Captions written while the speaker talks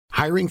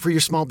Hiring for your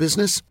small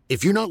business?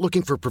 If you're not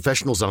looking for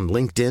professionals on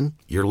LinkedIn,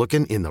 you're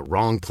looking in the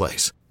wrong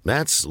place.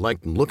 That's like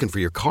looking for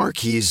your car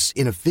keys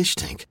in a fish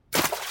tank.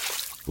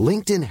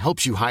 LinkedIn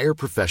helps you hire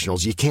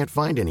professionals you can't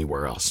find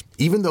anywhere else,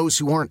 even those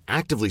who aren't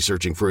actively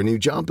searching for a new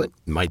job but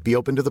might be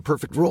open to the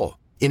perfect role.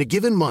 In a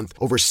given month,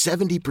 over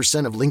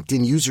 70% of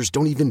LinkedIn users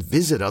don't even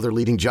visit other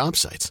leading job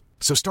sites.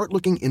 So start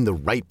looking in the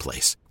right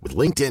place. With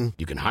LinkedIn,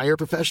 you can hire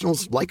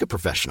professionals like a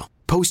professional.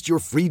 Post your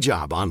free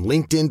job on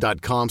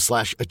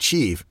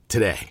linkedin.com/achieve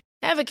today.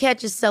 Ever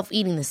catch yourself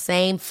eating the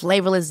same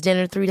flavorless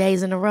dinner 3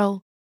 days in a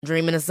row?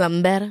 Dreaming of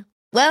something better?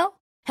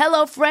 Well,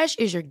 HelloFresh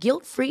is your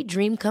guilt-free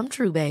dream come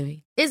true,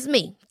 baby. It's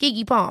me,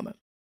 Keke Palmer.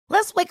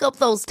 Let's wake up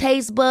those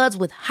taste buds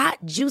with hot,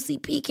 juicy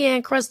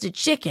pecan-crusted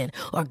chicken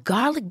or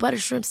garlic butter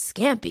shrimp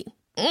scampi.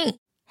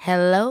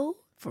 Hello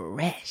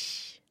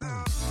Fresh.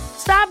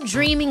 Stop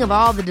dreaming of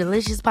all the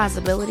delicious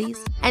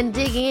possibilities and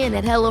dig in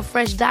at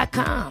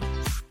HelloFresh.com.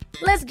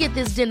 Let's get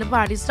this dinner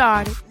party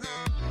started.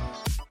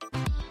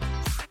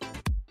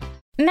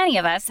 Many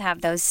of us have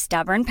those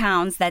stubborn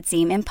pounds that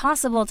seem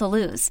impossible to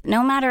lose,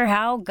 no matter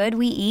how good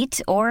we eat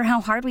or how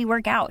hard we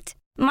work out.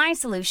 My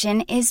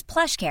solution is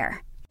PlushCare.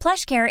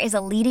 PlushCare is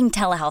a leading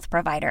telehealth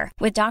provider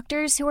with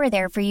doctors who are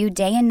there for you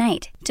day and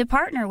night to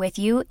partner with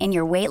you in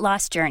your weight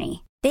loss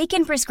journey. They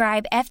can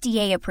prescribe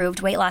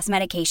FDA-approved weight loss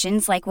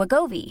medications like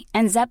Wegovy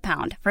and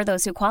Zepbound for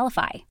those who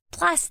qualify.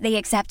 Plus, they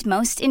accept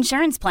most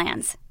insurance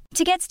plans.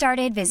 To get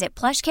started, visit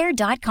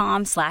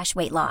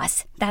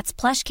plushcare.com/weightloss. That's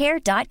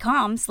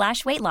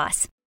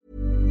plushcare.com/weightloss.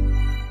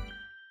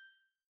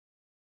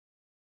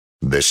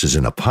 This is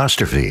an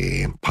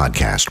Apostrophe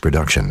podcast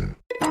production.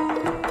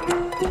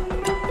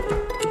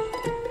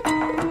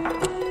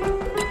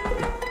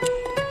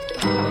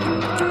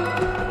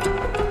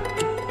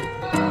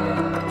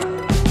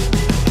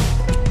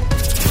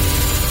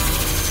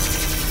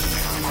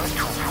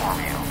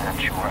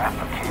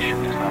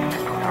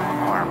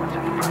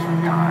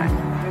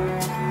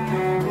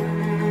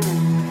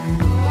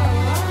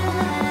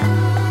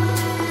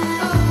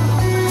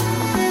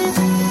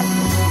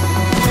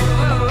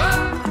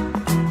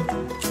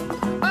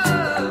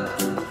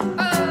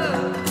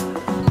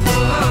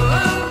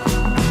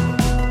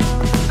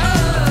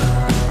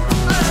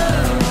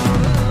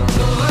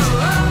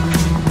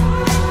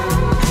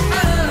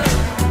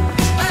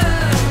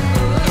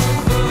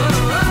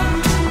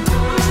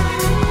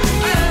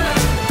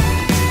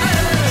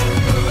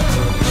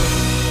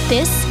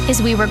 This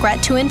is We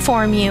Regret to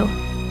Inform You,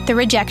 the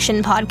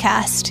Rejection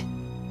Podcast.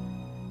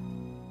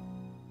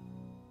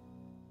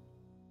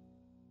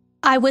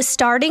 I was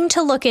starting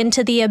to look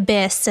into the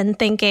abyss and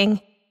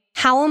thinking,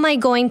 how am I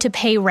going to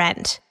pay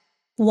rent?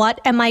 What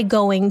am I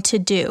going to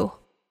do?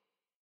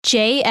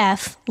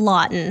 J.F.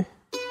 Lawton.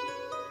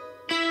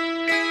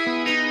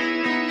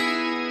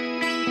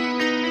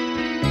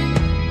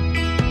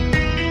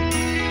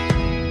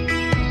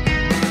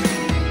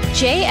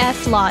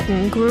 J.F.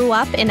 Lawton grew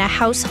up in a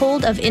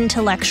household of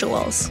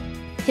intellectuals.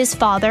 His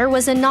father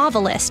was a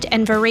novelist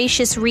and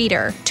voracious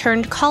reader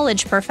turned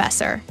college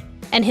professor,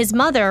 and his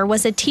mother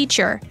was a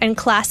teacher and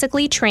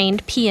classically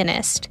trained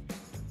pianist.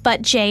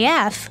 But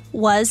J.F.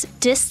 was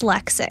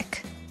dyslexic.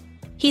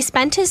 He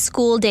spent his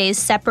school days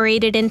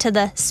separated into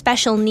the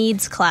special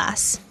needs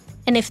class,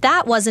 and if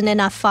that wasn't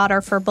enough fodder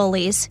for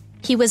bullies,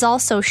 he was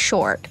also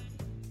short.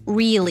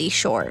 Really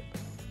short.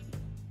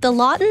 The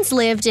Lawtons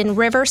lived in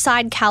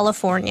Riverside,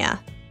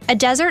 California, a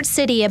desert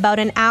city about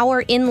an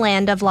hour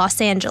inland of Los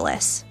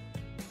Angeles.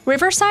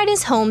 Riverside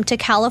is home to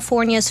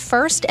California's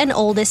first and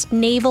oldest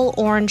navel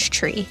orange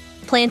tree,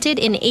 planted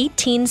in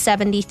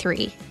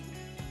 1873.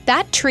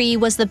 That tree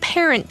was the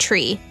parent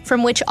tree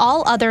from which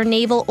all other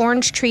navel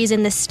orange trees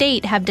in the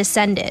state have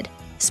descended,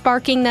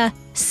 sparking the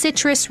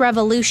citrus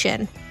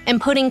revolution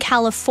and putting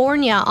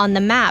California on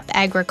the map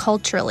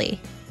agriculturally.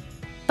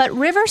 But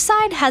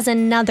Riverside has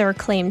another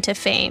claim to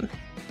fame.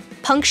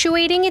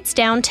 Punctuating its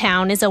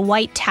downtown is a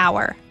white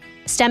tower,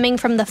 stemming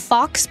from the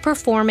Fox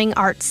Performing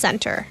Arts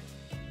Center.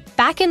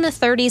 Back in the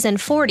 30s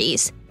and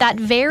 40s, that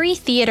very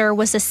theater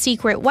was a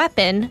secret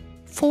weapon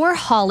for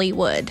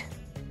Hollywood.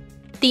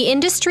 The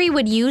industry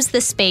would use the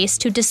space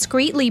to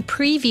discreetly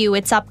preview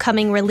its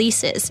upcoming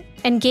releases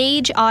and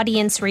gauge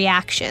audience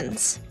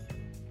reactions.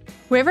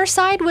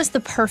 Riverside was the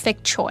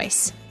perfect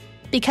choice,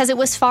 because it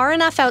was far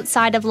enough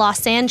outside of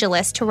Los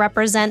Angeles to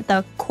represent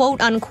the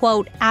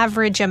quote-unquote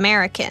average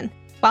American,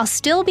 while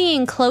still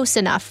being close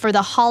enough for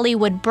the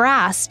Hollywood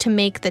brass to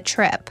make the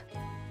trip.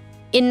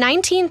 In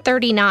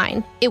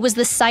 1939, it was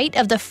the site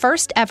of the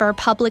first ever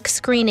public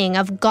screening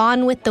of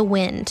Gone with the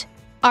Wind,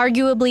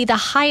 arguably the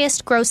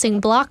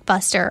highest-grossing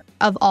blockbuster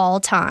of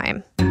all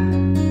time.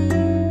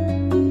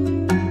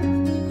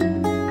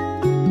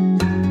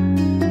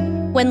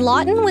 When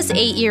Lawton was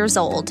 8 years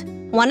old,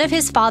 one of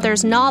his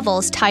father's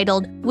novels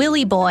titled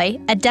Willie Boy,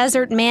 A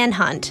Desert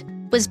Manhunt,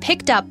 was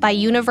picked up by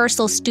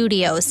Universal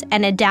Studios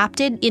and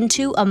adapted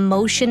into a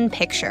motion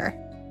picture.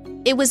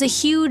 It was a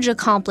huge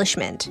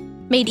accomplishment,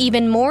 made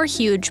even more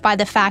huge by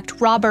the fact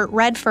Robert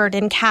Redford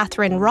and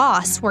Catherine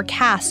Ross were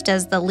cast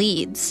as the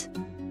leads.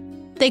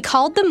 They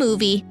called the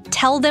movie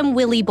Tell Them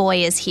Willie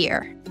Boy Is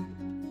Here.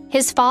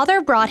 His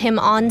father brought him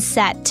on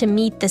set to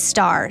meet the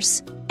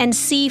stars and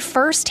see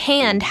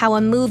firsthand how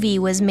a movie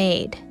was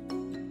made.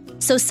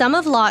 So some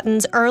of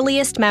Lawton's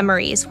earliest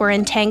memories were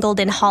entangled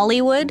in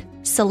Hollywood,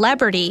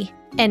 celebrity,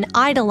 and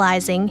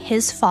idolizing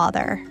his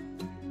father.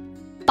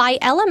 By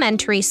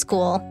elementary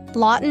school,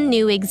 Lawton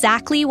knew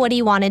exactly what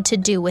he wanted to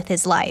do with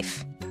his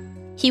life.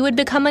 He would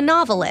become a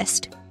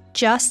novelist,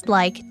 just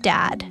like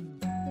Dad.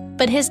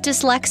 But his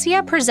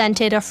dyslexia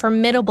presented a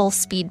formidable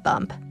speed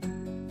bump.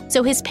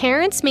 So his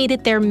parents made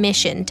it their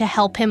mission to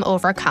help him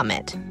overcome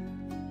it.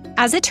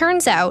 As it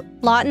turns out,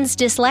 Lawton's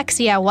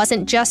dyslexia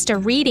wasn't just a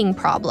reading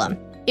problem,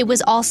 it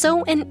was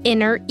also an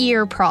inner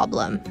ear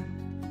problem.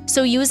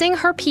 So using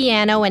her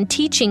piano and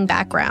teaching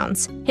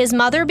backgrounds, his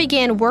mother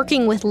began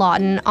working with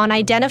Lawton on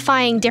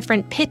identifying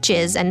different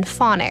pitches and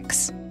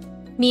phonics.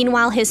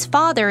 Meanwhile, his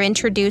father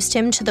introduced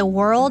him to the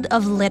world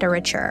of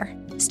literature,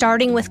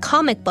 starting with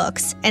comic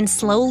books and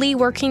slowly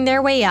working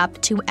their way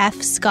up to F.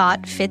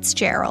 Scott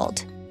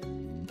Fitzgerald.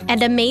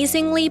 And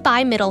amazingly,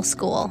 by middle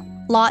school,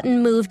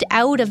 Lawton moved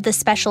out of the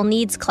special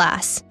needs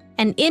class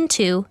and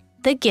into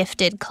the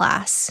gifted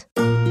class.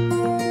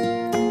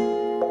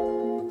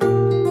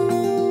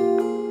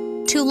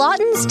 To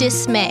Lawton's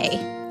dismay,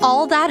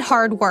 all that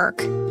hard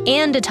work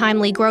and a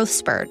timely growth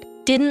spurt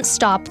didn't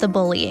stop the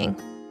bullying.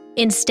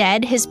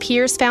 Instead, his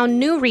peers found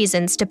new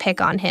reasons to pick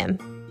on him,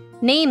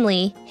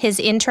 namely his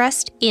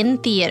interest in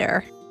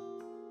theater.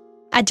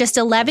 At just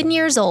 11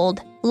 years old,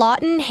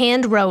 Lawton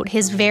hand-wrote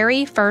his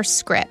very first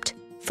script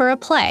for a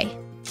play.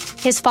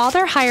 His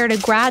father hired a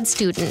grad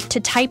student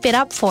to type it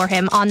up for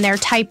him on their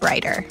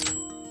typewriter.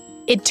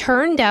 It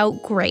turned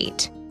out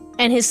great,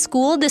 and his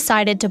school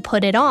decided to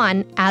put it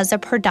on as a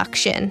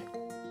production.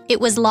 It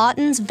was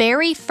Lawton's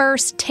very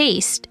first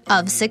taste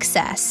of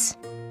success.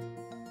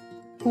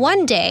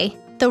 One day,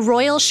 the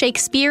Royal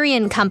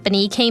Shakespearean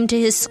Company came to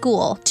his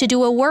school to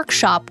do a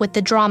workshop with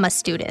the drama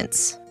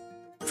students.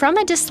 From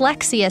a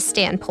dyslexia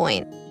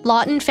standpoint,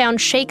 Lawton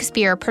found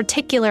Shakespeare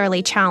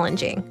particularly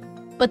challenging,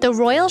 but the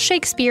Royal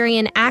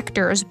Shakespearean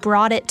actors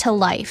brought it to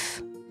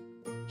life.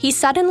 He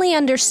suddenly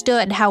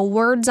understood how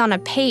words on a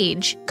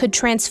page could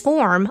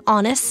transform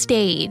on a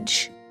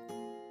stage.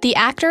 The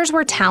actors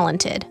were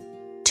talented.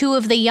 Two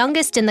of the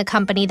youngest in the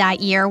company that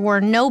year were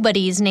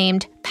nobodies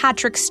named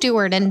Patrick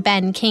Stewart and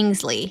Ben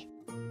Kingsley.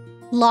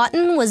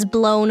 Lawton was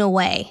blown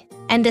away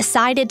and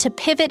decided to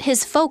pivot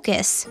his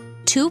focus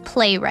to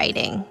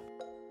playwriting.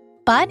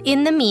 But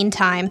in the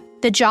meantime,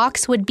 the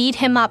jocks would beat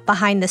him up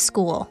behind the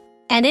school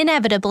and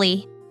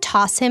inevitably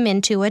toss him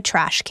into a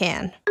trash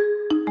can.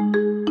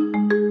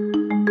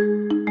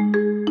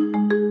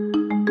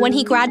 When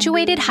he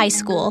graduated high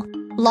school,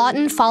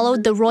 Lawton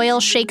followed the Royal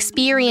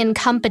Shakespearean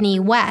Company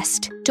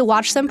west to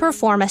watch them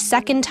perform a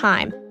second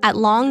time at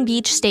Long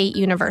Beach State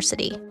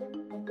University.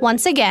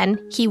 Once again,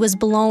 he was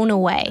blown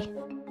away.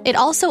 It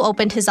also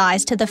opened his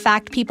eyes to the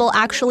fact people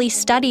actually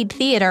studied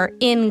theater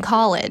in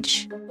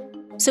college.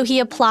 So he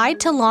applied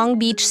to Long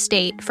Beach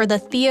State for the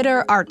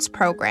Theater Arts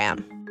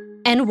program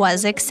and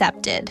was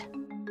accepted.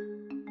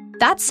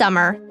 That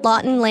summer,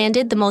 Lawton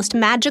landed the most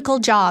magical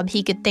job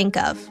he could think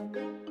of: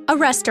 a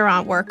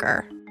restaurant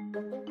worker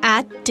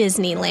at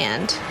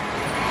Disneyland.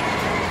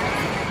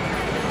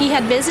 He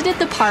had visited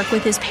the park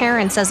with his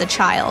parents as a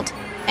child,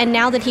 and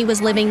now that he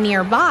was living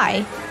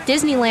nearby,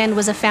 Disneyland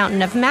was a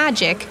fountain of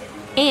magic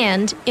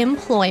and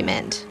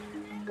employment.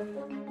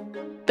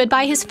 But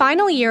by his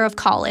final year of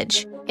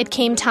college, it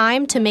came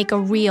time to make a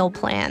real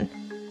plan,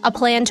 a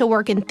plan to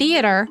work in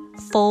theater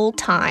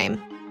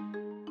full-time.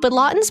 But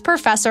Lawton's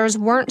professors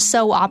weren't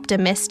so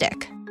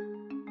optimistic.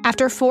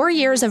 After 4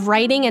 years of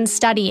writing and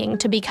studying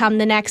to become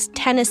the next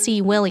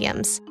Tennessee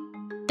Williams,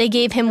 they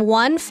gave him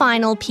one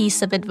final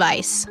piece of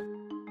advice.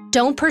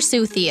 Don't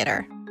pursue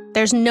theater.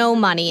 There's no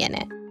money in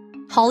it.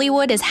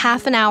 Hollywood is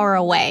half an hour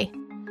away.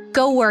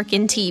 Go work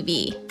in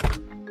TV.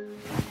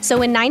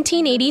 So in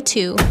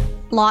 1982,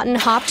 Lawton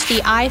hopped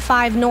the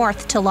I-5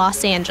 north to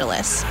Los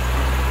Angeles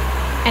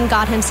and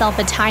got himself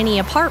a tiny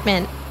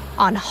apartment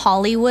on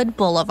Hollywood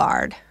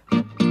Boulevard.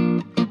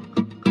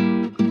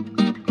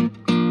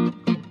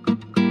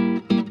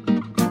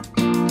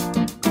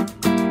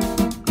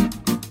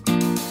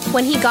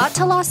 When he got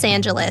to Los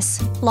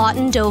Angeles,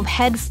 Lawton dove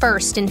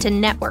headfirst into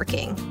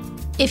networking.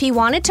 If he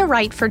wanted to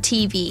write for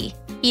TV,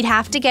 he'd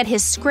have to get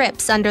his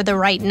scripts under the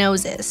right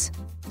noses.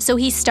 So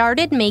he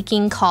started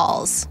making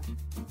calls.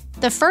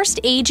 The first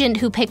agent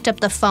who picked up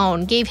the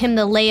phone gave him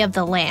the lay of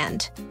the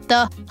land,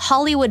 the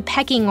Hollywood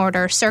pecking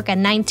order circa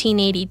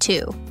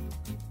 1982.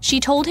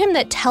 She told him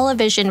that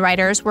television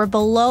writers were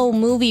below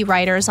movie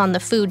writers on the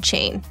food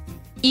chain.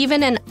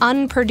 Even an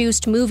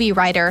unproduced movie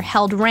writer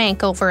held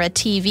rank over a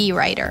TV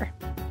writer.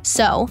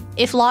 So,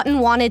 if Lawton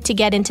wanted to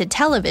get into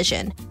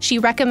television, she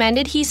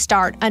recommended he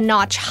start a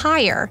notch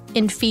higher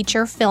in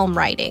feature film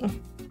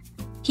writing.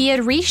 He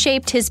had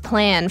reshaped his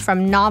plan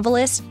from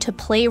novelist to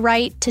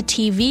playwright to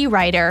TV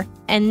writer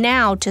and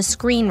now to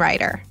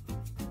screenwriter.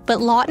 But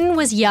Lawton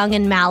was young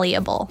and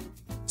malleable,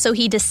 so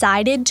he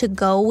decided to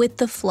go with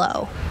the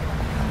flow.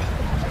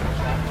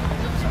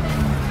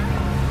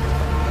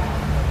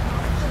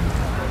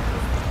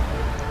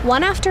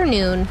 One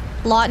afternoon,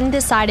 Lawton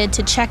decided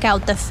to check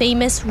out the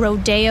famous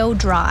Rodeo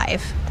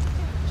Drive.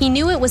 He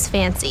knew it was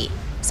fancy,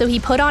 so he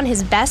put on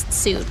his best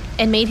suit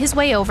and made his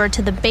way over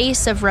to the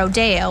base of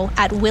Rodeo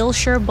at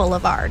Wilshire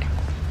Boulevard.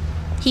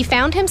 He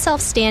found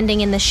himself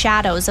standing in the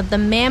shadows of the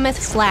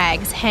mammoth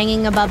flags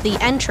hanging above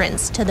the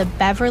entrance to the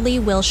Beverly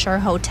Wilshire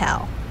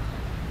Hotel.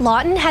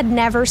 Lawton had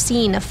never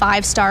seen a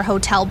 5-star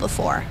hotel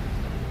before,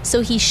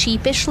 so he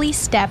sheepishly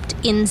stepped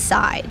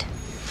inside.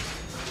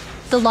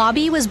 The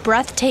lobby was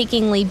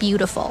breathtakingly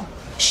beautiful,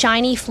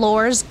 shiny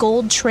floors,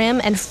 gold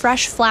trim, and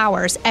fresh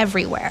flowers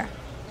everywhere.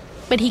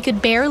 But he could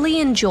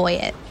barely enjoy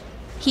it.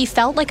 He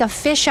felt like a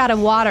fish out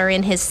of water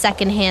in his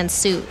second-hand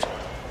suit.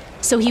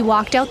 So he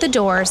walked out the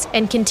doors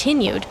and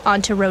continued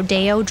onto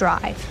Rodeo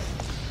Drive.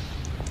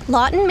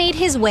 Lawton made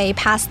his way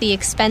past the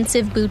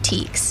expensive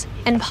boutiques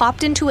and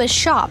popped into a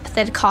shop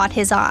that caught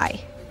his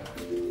eye.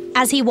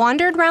 As he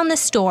wandered round the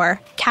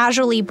store,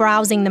 casually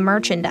browsing the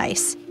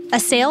merchandise, a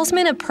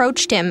salesman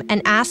approached him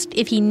and asked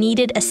if he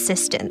needed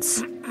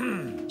assistance.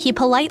 He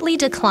politely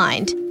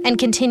declined and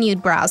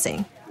continued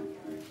browsing.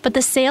 But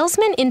the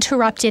salesman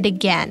interrupted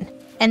again,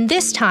 and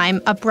this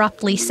time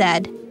abruptly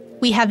said,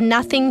 "We have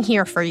nothing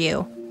here for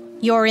you.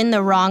 You're in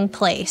the wrong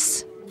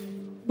place."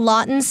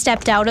 Lawton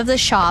stepped out of the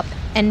shop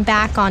and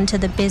back onto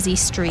the busy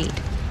street,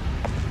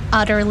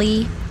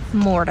 utterly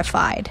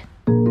mortified.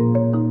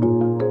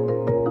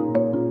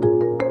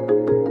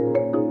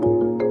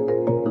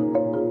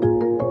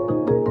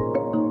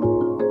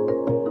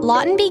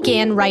 Lawton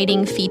began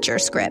writing feature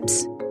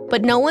scripts,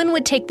 but no one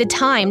would take the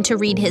time to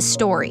read his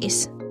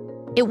stories.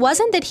 It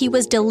wasn't that he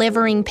was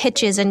delivering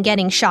pitches and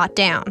getting shot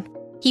down.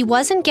 He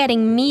wasn't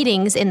getting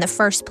meetings in the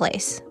first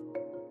place.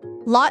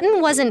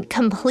 Lawton wasn't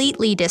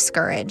completely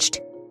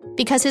discouraged,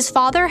 because his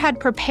father had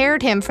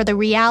prepared him for the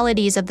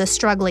realities of the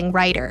struggling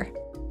writer,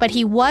 but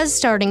he was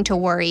starting to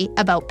worry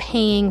about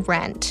paying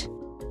rent.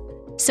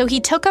 So he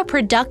took a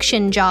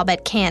production job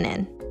at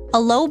Cannon, a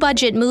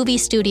low-budget movie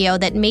studio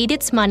that made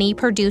its money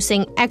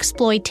producing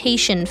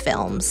exploitation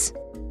films.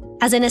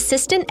 As an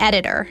assistant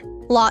editor,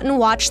 Lawton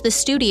watched the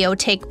studio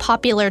take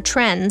popular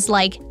trends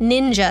like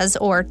ninjas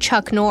or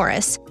Chuck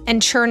Norris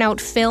and churn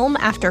out film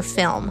after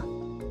film.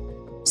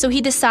 So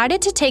he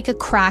decided to take a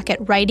crack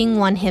at writing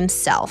one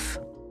himself.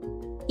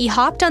 He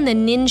hopped on the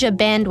ninja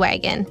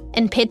bandwagon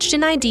and pitched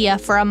an idea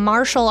for a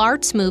martial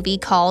arts movie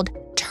called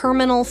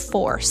Terminal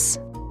Force.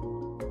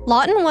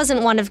 Lawton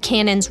wasn't one of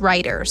Cannon's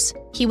writers.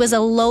 He was a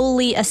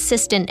lowly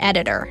assistant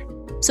editor,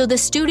 so the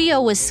studio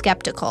was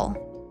skeptical.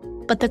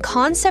 But the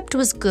concept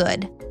was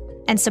good,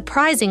 and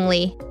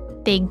surprisingly,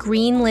 they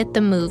greenlit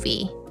the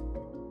movie.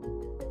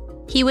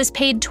 He was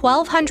paid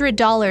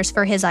 $1,200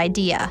 for his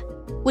idea,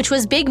 which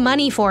was big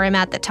money for him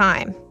at the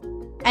time.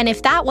 And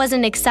if that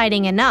wasn't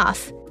exciting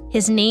enough,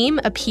 his name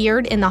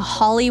appeared in the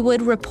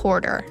Hollywood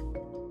Reporter.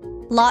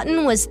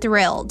 Lawton was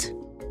thrilled,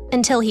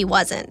 until he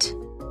wasn't.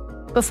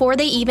 Before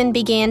they even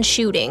began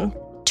shooting,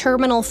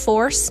 Terminal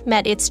Force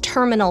met its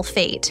terminal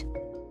fate.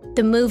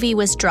 The movie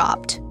was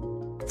dropped.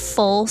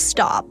 Full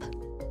stop.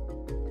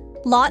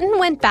 Lawton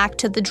went back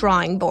to the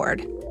drawing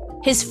board.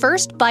 His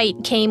first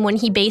bite came when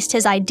he based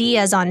his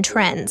ideas on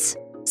trends,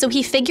 so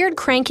he figured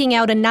cranking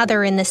out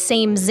another in the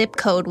same zip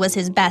code was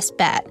his best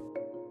bet.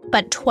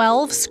 But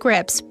 12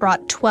 scripts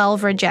brought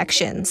 12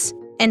 rejections,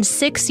 and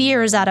 6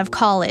 years out of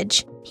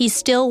college, he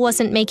still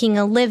wasn't making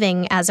a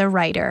living as a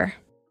writer.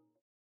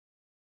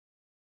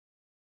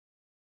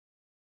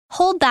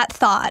 Hold that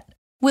thought.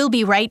 We'll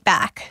be right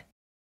back.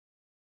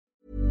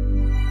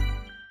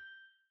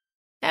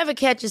 Ever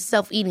catch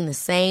yourself eating the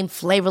same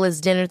flavorless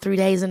dinner 3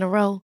 days in a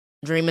row?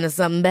 Dreaming of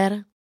something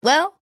better?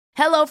 Well,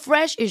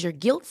 HelloFresh is your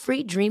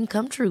guilt-free dream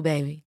come true,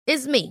 baby.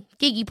 It's me,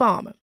 Keke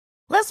Palmer.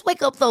 Let's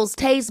wake up those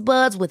taste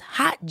buds with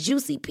hot,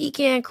 juicy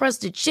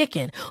pecan-crusted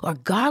chicken or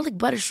garlic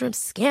butter shrimp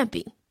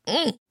scampi.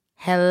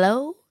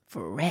 Hello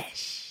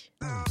Fresh.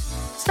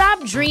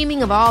 Stop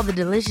dreaming of all the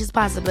delicious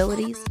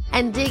possibilities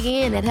and dig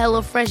in at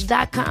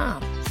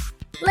HelloFresh.com.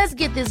 Let's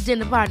get this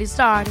dinner party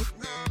started.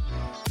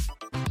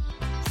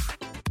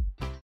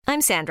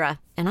 I'm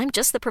Sandra, and I'm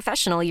just the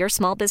professional your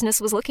small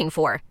business was looking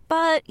for.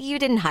 But you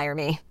didn't hire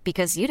me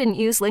because you didn't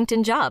use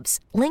LinkedIn Jobs.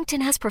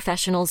 LinkedIn has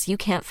professionals you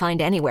can't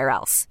find anywhere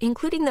else,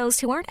 including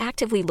those who aren't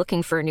actively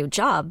looking for a new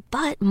job,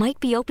 but might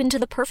be open to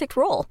the perfect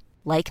role,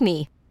 like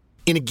me.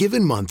 In a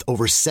given month,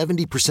 over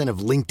 70% of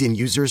LinkedIn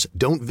users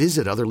don't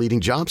visit other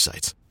leading job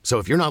sites. So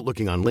if you're not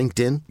looking on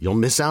LinkedIn, you'll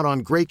miss out on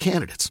great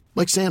candidates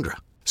like Sandra.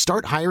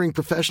 Start hiring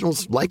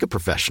professionals like a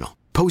professional.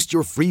 Post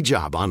your free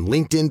job on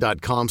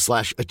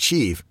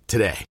linkedin.com/achieve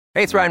today.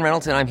 Hey, it's Ryan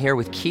Reynolds, and I'm here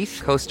with Keith,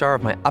 co-star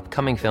of my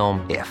upcoming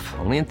film, If,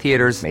 only in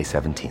theaters May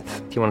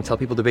 17th. Do you want to tell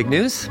people the big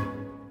news?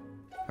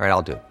 All right,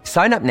 I'll do it.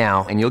 Sign up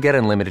now and you'll get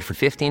unlimited for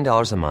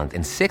 $15 a month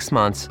and 6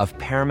 months of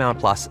Paramount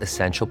Plus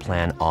Essential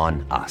Plan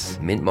on us.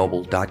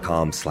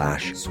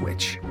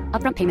 MintMobile.com/switch.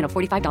 Upfront payment of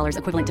 $45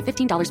 equivalent to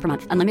 $15 per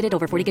month. Unlimited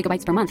over 40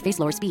 gigabytes per month. Face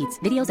lower speeds.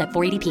 Videos at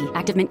 480p.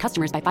 Active Mint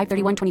customers by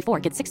 531.24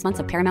 get 6 months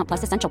of Paramount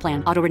Plus Essential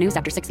Plan. Auto renews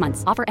after 6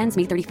 months. Offer ends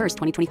May 31st,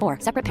 2024.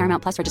 Separate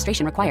Paramount Plus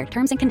registration required.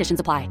 Terms and conditions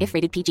apply if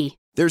rated PG.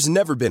 There's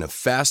never been a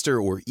faster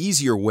or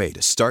easier way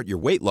to start your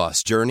weight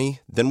loss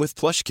journey than with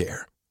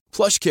PlushCare.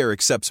 PlushCare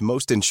accepts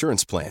most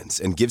insurance plans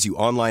and gives you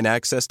online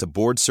access to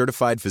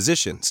board-certified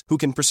physicians who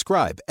can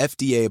prescribe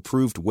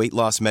FDA-approved weight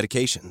loss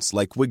medications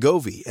like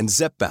Wegovy and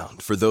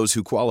Zepbound for those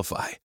who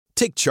qualify.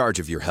 Take charge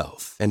of your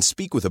health and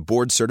speak with a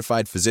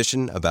board-certified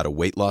physician about a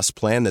weight loss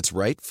plan that's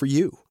right for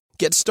you.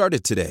 Get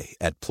started today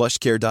at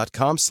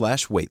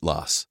plushcare.com/weight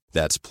loss.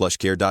 That's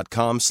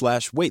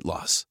plushcare.com/weight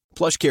loss.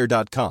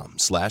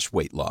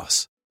 plushcare.com/weight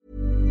loss.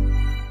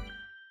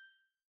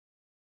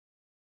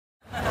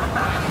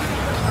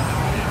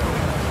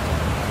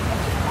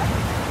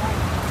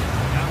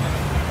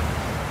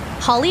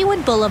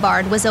 Hollywood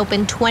Boulevard was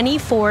open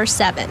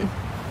 24/7.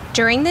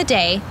 During the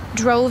day,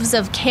 droves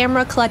of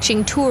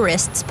camera-clutching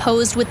tourists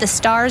posed with the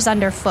stars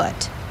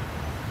underfoot.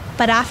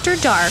 But after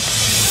dark,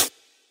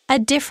 a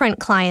different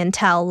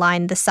clientele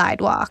lined the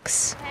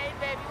sidewalks. Hey,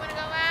 babe, you wanna go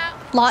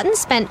out? Lawton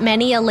spent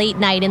many a late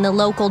night in the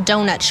local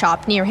donut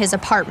shop near his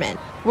apartment,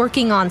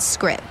 working on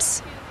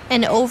scripts.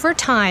 And over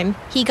time,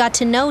 he got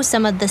to know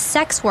some of the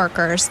sex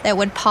workers that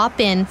would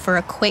pop in for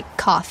a quick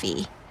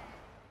coffee.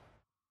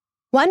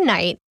 One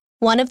night,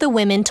 one of the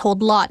women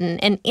told Lawton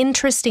an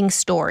interesting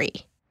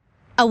story.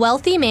 A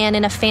wealthy man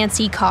in a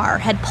fancy car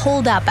had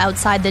pulled up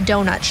outside the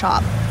donut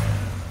shop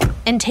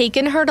and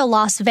taken her to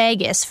Las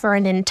Vegas for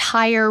an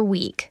entire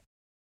week.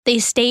 They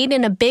stayed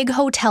in a big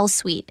hotel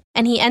suite,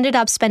 and he ended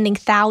up spending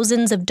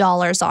thousands of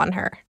dollars on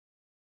her.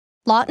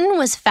 Lawton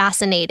was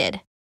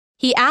fascinated.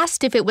 He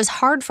asked if it was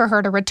hard for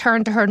her to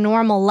return to her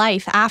normal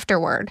life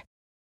afterward.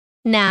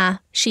 "Nah,"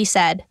 she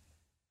said.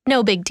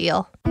 "No big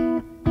deal."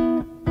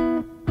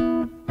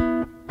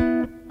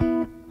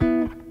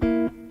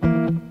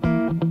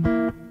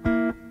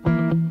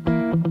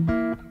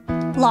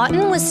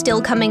 Lawton was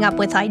still coming up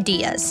with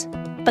ideas,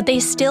 but they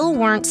still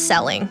weren't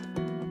selling.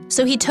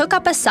 So he took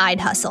up a side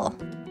hustle,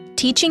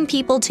 teaching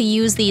people to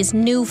use these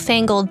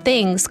newfangled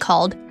things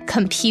called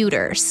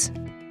computers.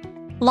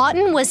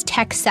 Lawton was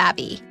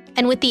tech-savvy,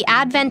 and with the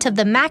advent of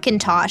the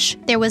Macintosh,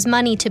 there was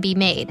money to be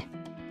made.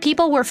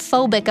 People were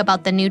phobic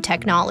about the new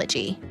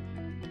technology.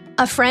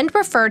 A friend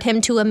referred him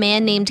to a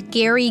man named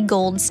Gary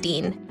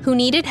Goldstein, who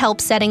needed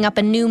help setting up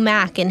a new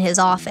Mac in his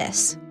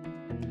office.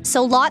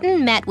 So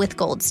Lawton met with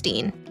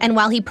Goldstein, and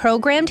while he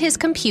programmed his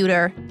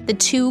computer, the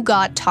two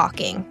got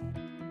talking.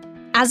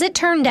 As it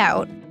turned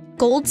out,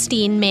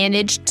 Goldstein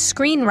managed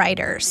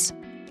screenwriters.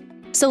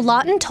 So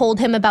Lawton told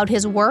him about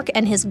his work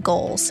and his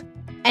goals,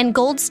 and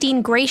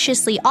Goldstein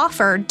graciously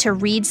offered to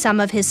read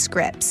some of his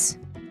scripts.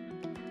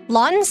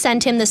 Lawton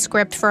sent him the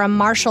script for a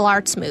martial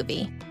arts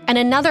movie, and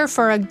another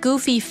for a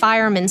goofy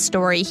fireman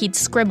story he'd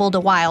scribbled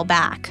a while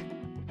back.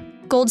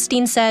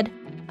 Goldstein said,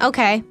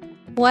 "Okay,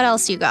 what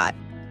else you got?"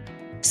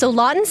 So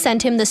Lawton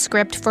sent him the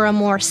script for a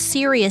more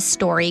serious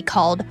story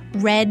called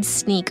Red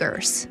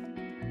Sneakers.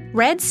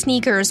 Red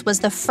Sneakers was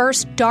the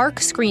first dark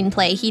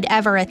screenplay he'd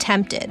ever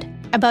attempted,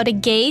 about a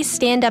gay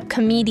stand-up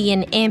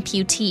comedian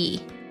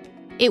amputee.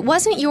 It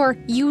wasn't your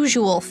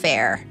usual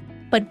fare,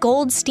 but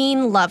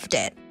Goldstein loved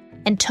it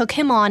and took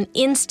him on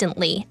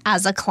instantly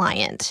as a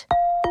client.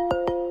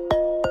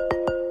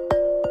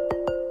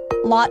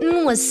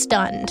 Lawton was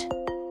stunned.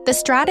 The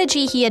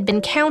strategy he had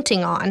been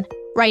counting on,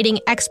 writing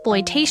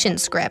exploitation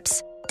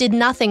scripts, did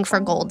nothing for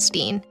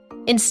Goldstein.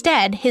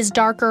 Instead, his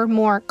darker,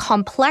 more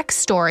complex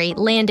story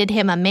landed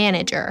him a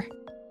manager.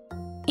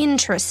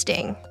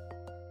 Interesting.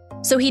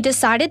 So he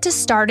decided to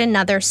start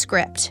another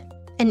script,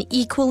 an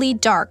equally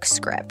dark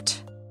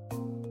script.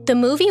 The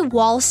movie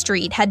Wall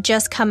Street had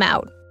just come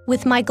out,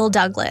 with Michael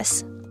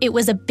Douglas. It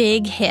was a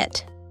big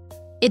hit.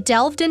 It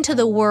delved into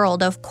the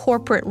world of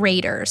corporate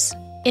raiders,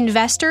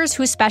 investors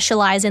who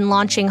specialize in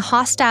launching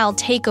hostile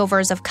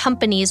takeovers of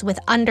companies with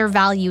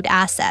undervalued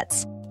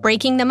assets,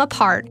 breaking them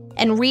apart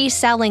and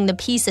reselling the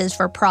pieces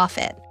for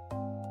profit.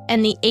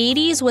 And the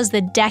 80s was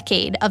the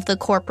decade of the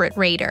corporate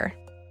raider.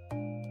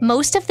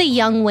 Most of the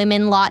young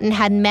women Lawton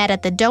had met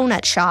at the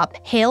donut shop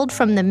hailed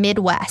from the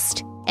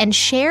Midwest and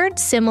shared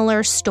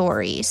similar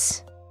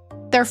stories.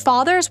 Their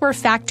fathers were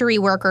factory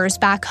workers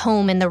back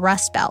home in the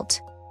Rust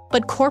Belt,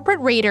 but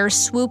corporate raiders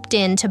swooped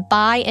in to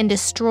buy and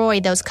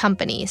destroy those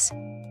companies,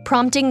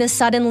 prompting the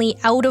suddenly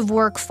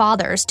out-of-work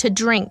fathers to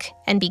drink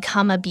and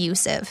become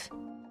abusive.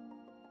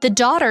 The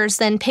daughters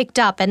then picked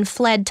up and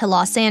fled to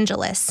Los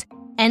Angeles,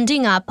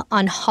 ending up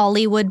on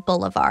Hollywood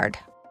Boulevard.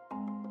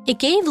 It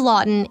gave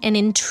Lawton an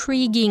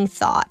intriguing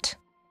thought.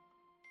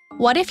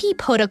 What if he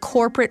put a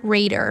corporate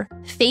raider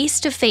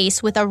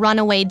face-to-face with a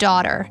runaway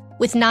daughter,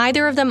 with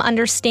neither of them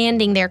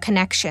understanding their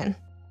connection?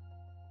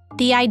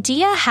 The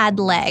idea had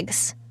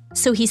legs,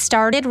 so he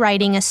started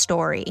writing a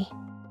story.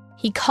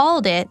 He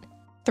called it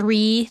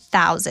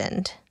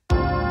 3000.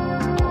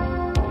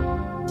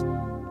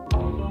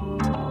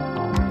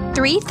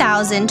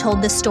 3000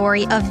 told the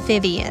story of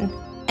Vivian,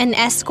 an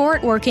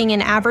escort working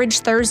an average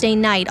Thursday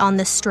night on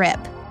the Strip,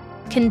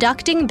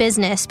 conducting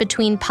business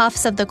between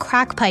puffs of the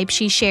crack pipe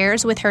she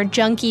shares with her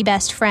junkie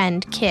best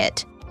friend,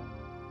 Kit.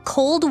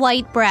 Cold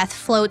white breath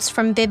floats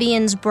from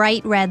Vivian's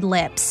bright red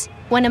lips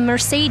when a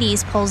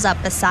Mercedes pulls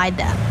up beside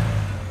them.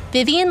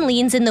 Vivian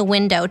leans in the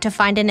window to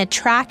find an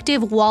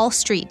attractive Wall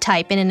Street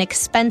type in an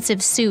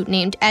expensive suit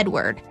named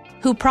Edward,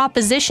 who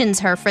propositions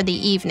her for the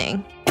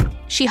evening.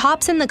 She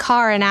hops in the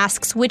car and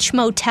asks which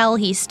motel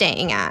he's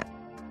staying at.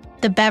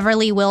 The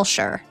Beverly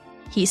Wilshire,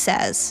 he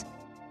says.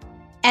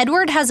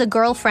 Edward has a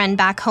girlfriend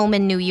back home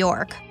in New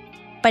York,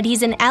 but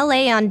he's in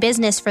LA on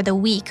business for the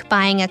week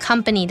buying a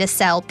company to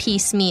sell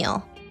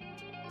piecemeal.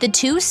 The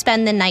two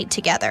spend the night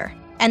together,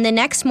 and the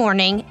next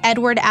morning,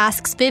 Edward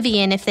asks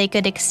Vivian if they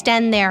could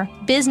extend their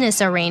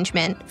business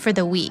arrangement for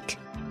the week.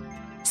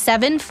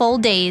 7 full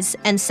days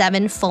and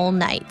 7 full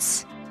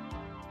nights.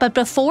 But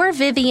before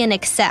Vivian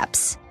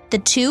accepts, the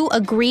two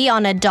agree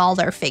on a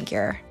dollar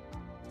figure,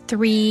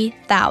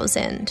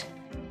 $3,000.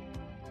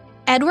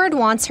 Edward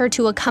wants her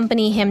to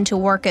accompany him to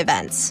work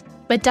events,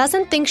 but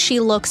doesn't think she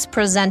looks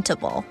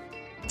presentable.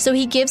 So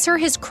he gives her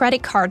his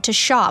credit card to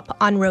shop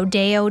on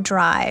Rodeo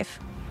Drive.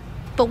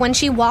 But when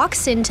she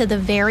walks into the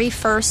very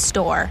first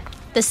store,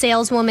 the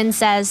saleswoman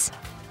says,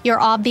 "You're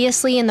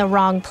obviously in the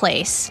wrong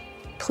place.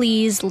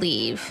 Please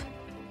leave."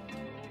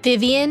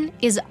 Vivian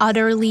is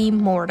utterly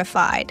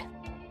mortified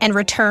and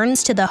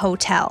returns to the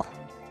hotel.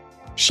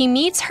 She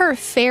meets her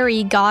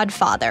fairy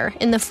godfather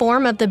in the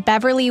form of the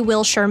Beverly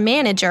Wilshire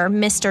manager,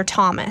 Mr.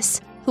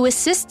 Thomas, who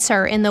assists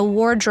her in the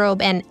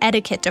wardrobe and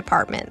etiquette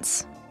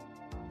departments.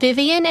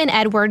 Vivian and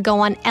Edward go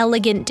on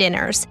elegant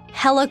dinners,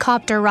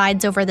 helicopter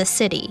rides over the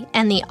city,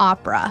 and the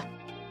opera.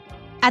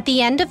 At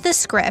the end of the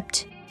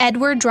script,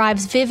 Edward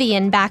drives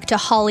Vivian back to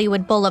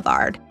Hollywood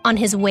Boulevard on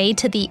his way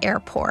to the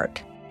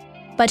airport.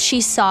 But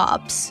she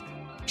sobs.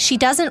 She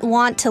doesn't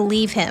want to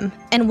leave him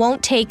and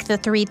won't take the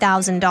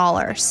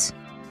 $3,000.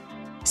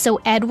 So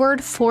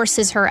Edward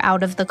forces her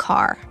out of the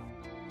car.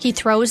 He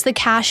throws the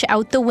cash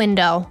out the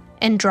window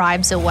and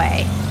drives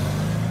away.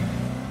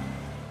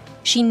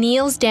 She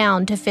kneels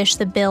down to fish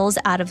the bills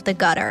out of the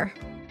gutter.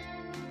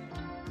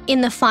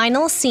 In the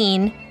final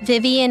scene,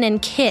 Vivian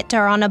and Kit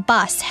are on a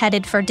bus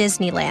headed for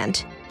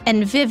Disneyland,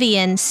 and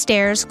Vivian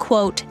stares,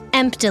 quote,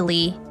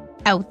 emptily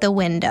out the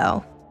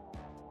window.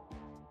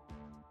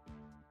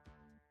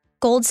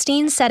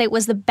 Goldstein said it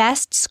was the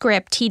best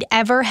script he'd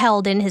ever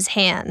held in his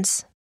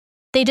hands.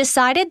 They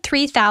decided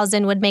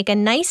 3000 would make a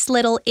nice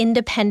little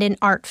independent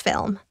art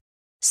film.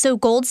 So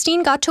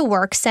Goldstein got to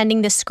work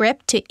sending the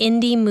script to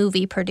indie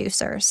movie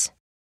producers.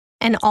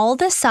 And all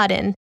of a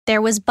sudden,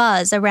 there was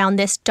buzz around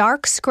this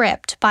dark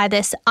script by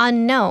this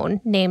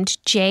unknown named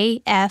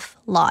J.F.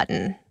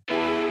 Lawton.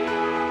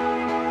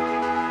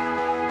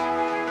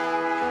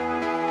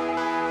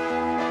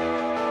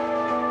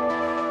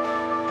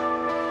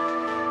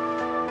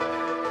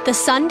 The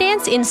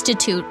Sundance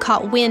Institute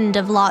caught wind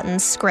of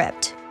Lawton's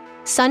script.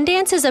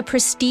 Sundance is a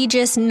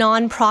prestigious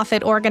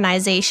nonprofit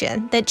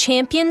organization that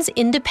champions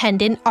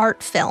independent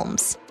art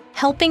films,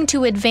 helping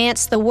to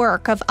advance the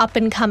work of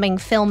up-and-coming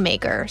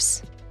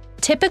filmmakers.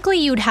 Typically,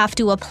 you'd have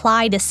to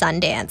apply to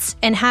Sundance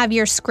and have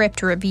your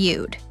script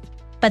reviewed.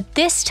 But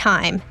this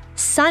time,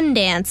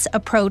 Sundance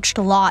approached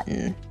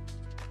Lawton.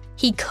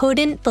 He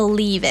couldn't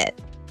believe it.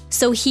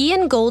 So he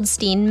and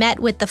Goldstein met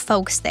with the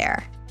folks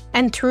there.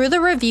 And through the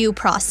review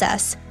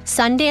process,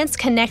 Sundance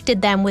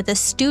connected them with a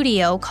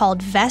studio called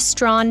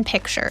Vestron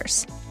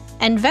Pictures.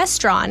 And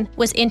Vestron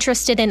was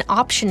interested in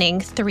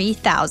optioning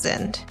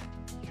 3000.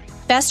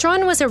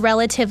 Vestron was a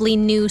relatively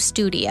new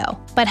studio,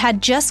 but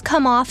had just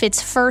come off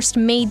its first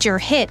major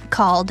hit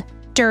called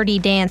Dirty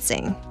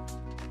Dancing.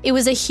 It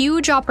was a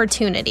huge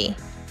opportunity,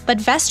 but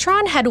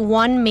Vestron had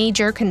one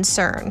major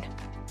concern.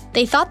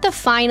 They thought the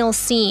final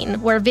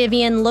scene, where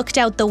Vivian looked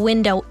out the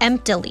window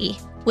emptily,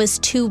 was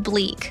too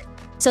bleak.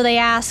 So they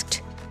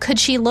asked, could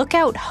she look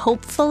out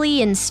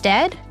hopefully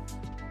instead?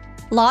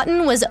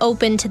 Lawton was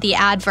open to the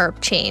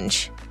adverb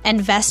change, and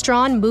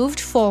Vestron moved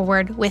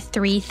forward with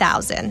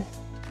 3000.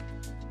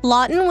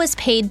 Lawton was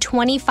paid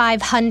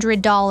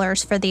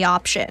 $2,500 for the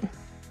option,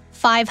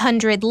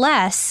 $500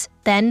 less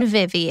than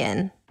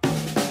Vivian.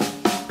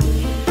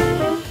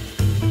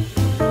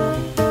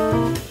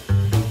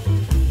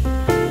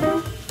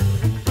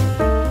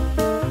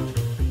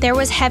 There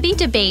was heavy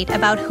debate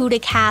about who to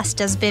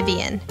cast as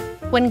Vivian.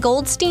 When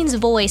Goldstein's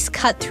voice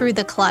cut through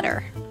the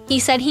clutter, he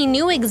said he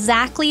knew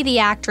exactly the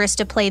actress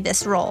to play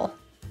this role,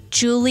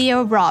 Julia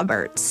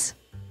Roberts.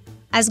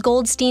 As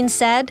Goldstein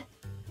said,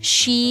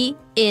 she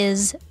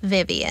is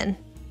Vivian.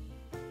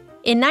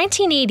 In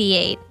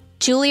 1988,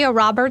 Julia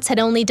Roberts had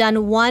only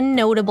done one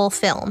notable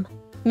film,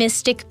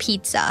 Mystic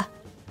Pizza.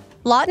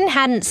 Lawton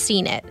hadn't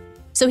seen it,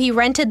 so he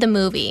rented the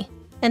movie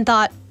and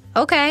thought,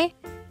 okay,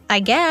 I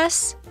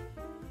guess.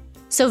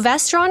 So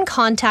Vestron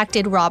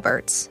contacted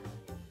Roberts.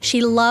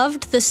 She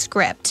loved the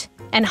script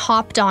and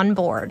hopped on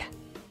board.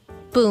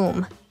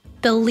 Boom.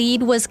 The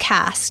lead was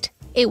cast.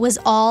 It was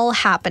all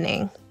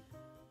happening.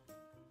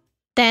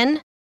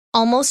 Then,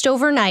 almost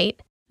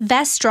overnight,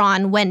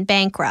 Vestron went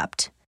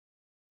bankrupt.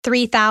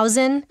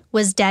 3000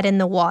 was dead in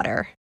the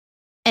water.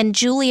 And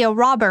Julia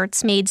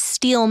Roberts made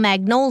Steel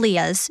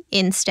Magnolias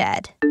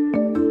instead.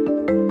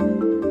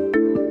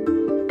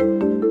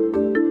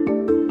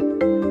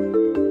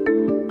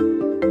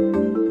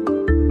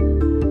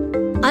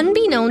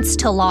 Unbeknownst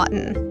to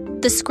Lawton,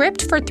 the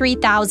script for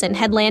 3000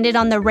 had landed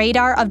on the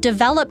radar of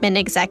development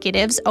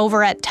executives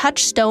over at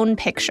Touchstone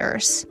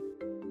Pictures.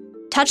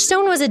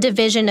 Touchstone was a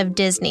division of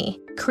Disney,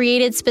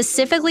 created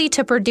specifically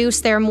to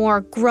produce their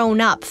more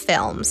grown-up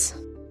films.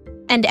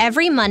 And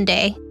every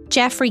Monday,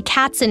 Jeffrey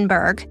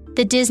Katzenberg,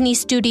 the Disney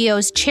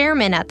Studios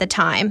chairman at the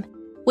time,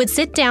 would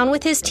sit down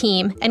with his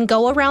team and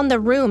go around the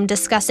room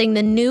discussing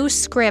the new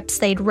scripts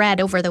they'd read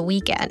over the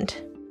weekend.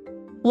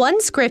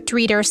 One script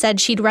reader said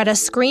she'd read a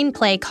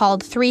screenplay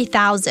called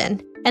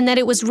 3000 and that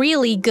it was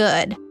really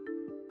good.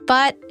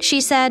 But,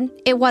 she said,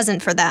 it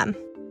wasn't for them.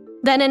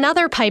 Then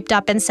another piped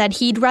up and said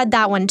he'd read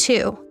that one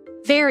too.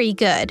 Very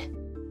good.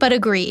 But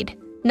agreed,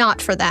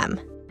 not for them.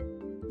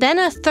 Then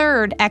a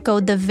third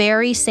echoed the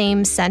very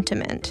same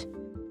sentiment.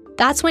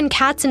 That's when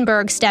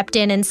Katzenberg stepped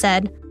in and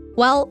said,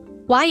 well,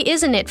 why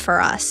isn't it for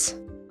us?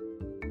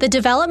 The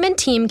development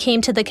team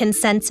came to the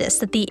consensus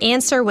that the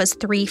answer was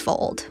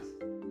threefold.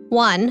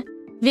 1,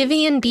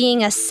 Vivian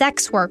being a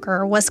sex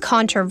worker was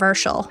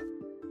controversial.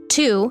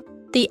 2,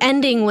 the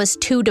ending was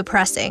too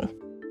depressing.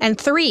 And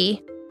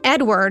 3,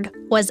 Edward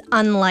was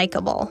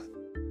unlikable.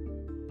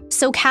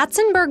 So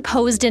Katzenberg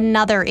posed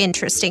another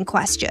interesting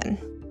question.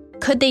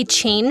 Could they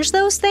change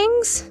those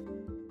things?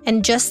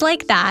 And just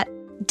like that,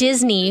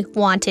 Disney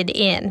wanted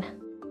in.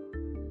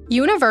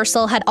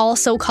 Universal had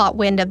also caught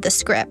wind of the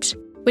script,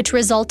 which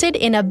resulted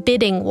in a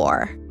bidding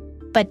war.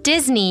 But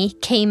Disney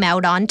came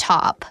out on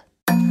top.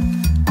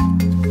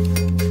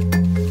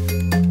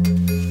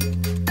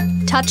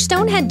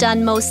 Touchstone had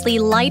done mostly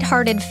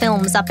lighthearted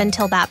films up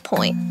until that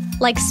point,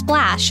 like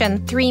Splash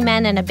and 3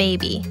 Men and a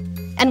Baby,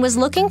 and was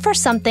looking for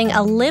something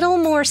a little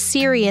more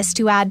serious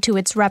to add to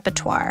its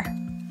repertoire.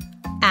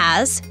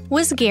 As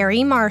was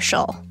Gary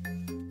Marshall.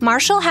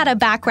 Marshall had a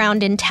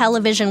background in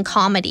television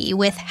comedy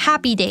with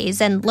Happy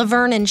Days and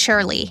Laverne and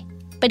Shirley,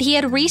 but he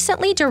had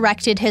recently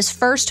directed his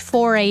first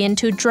foray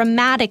into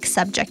dramatic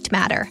subject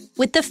matter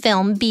with the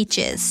film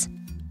Beaches,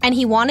 and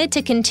he wanted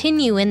to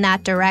continue in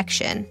that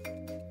direction.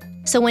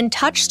 So when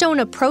Touchstone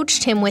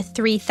approached him with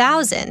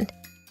 3000,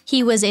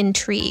 he was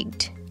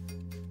intrigued.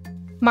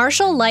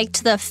 Marshall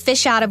liked the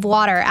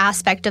fish-out-of-water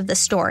aspect of the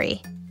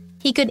story.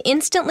 He could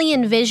instantly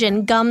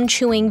envision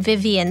gum-chewing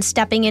Vivian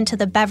stepping into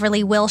the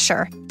Beverly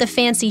Wilshire, the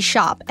fancy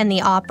shop, and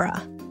the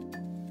opera.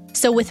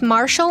 So with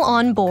Marshall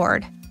on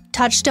board,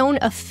 Touchstone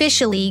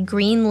officially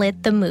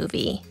greenlit the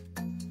movie.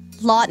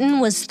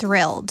 Lawton was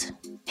thrilled.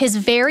 His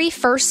very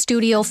first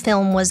studio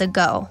film was a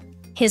go.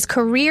 His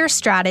career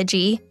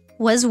strategy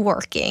was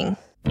working.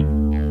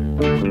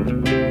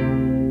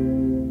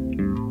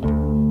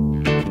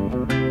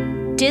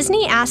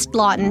 Disney asked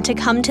Lawton to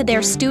come to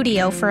their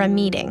studio for a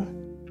meeting.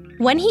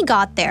 When he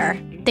got there,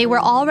 they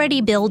were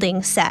already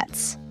building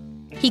sets.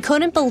 He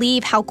couldn't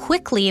believe how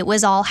quickly it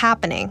was all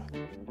happening.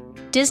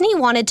 Disney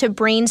wanted to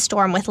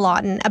brainstorm with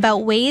Lawton about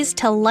ways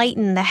to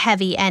lighten the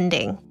heavy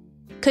ending.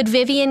 Could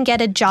Vivian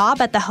get a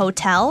job at the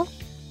hotel?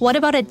 What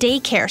about a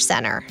daycare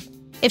center?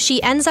 If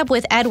she ends up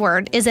with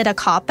Edward, is it a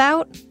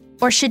cop-out?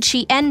 Or should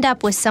she end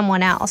up with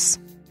someone else?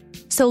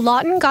 So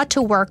Lawton got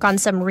to work on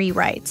some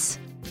rewrites.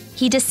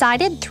 He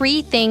decided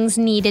 3 things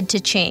needed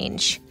to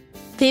change.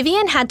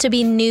 Vivian had to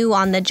be new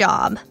on the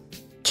job.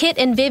 Kit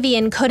and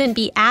Vivian couldn't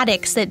be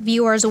addicts that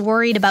viewers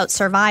worried about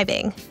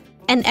surviving.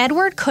 And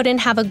Edward couldn't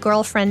have a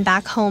girlfriend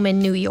back home in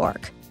New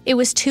York. It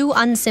was too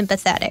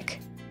unsympathetic.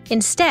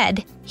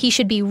 Instead, he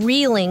should be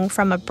reeling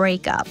from a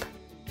breakup.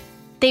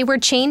 They were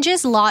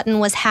changes Lawton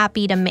was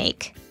happy to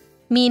make.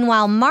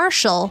 Meanwhile,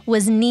 Marshall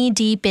was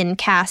knee-deep in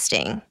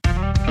casting.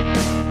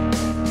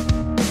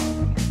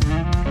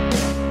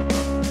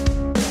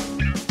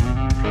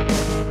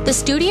 The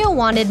studio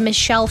wanted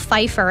Michelle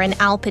Pfeiffer and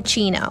Al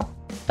Pacino,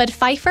 but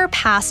Pfeiffer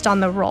passed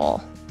on the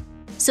role.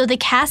 So the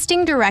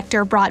casting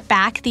director brought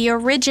back the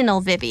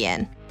original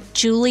Vivian,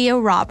 Julia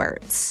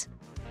Roberts.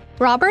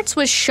 Roberts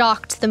was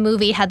shocked the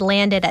movie had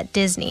landed at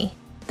Disney.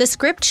 The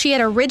script she had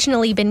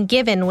originally been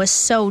given was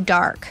so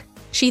dark.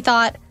 She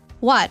thought,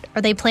 what,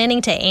 are they planning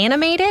to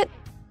animate it?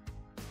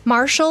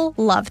 Marshall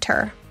loved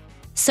her.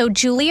 So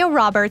Julia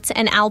Roberts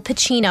and Al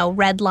Pacino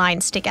read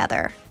lines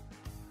together.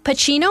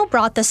 Pacino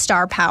brought the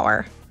star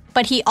power,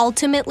 but he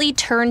ultimately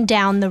turned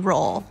down the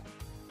role.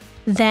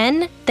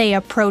 Then they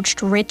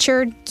approached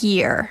Richard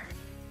Gere.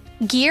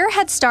 Gere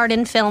had starred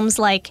in films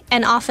like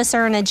An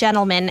Officer and a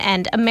Gentleman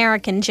and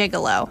American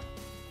Gigolo.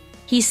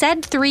 He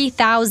said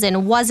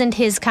 3000 wasn't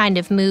his kind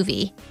of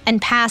movie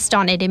and passed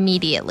on it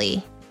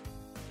immediately.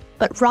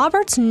 But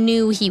Roberts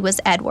knew he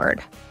was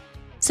Edward.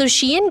 So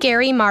she and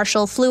Gary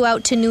Marshall flew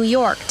out to New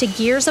York to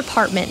Gere's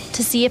apartment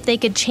to see if they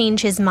could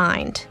change his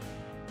mind.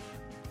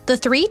 The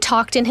 3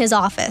 talked in his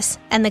office,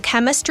 and the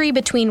chemistry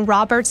between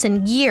Roberts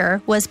and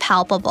Gere was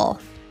palpable.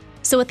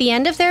 So at the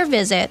end of their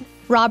visit,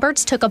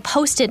 Roberts took a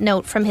Post-it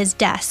note from his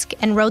desk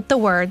and wrote the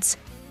words,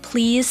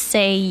 "Please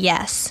say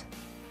yes."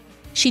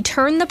 She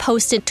turned the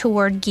Post-it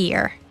toward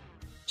Gere.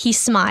 He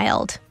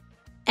smiled,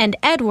 and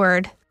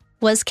Edward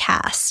was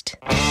cast.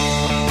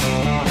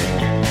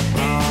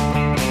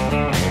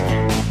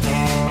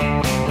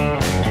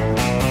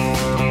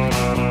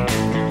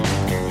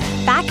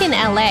 Back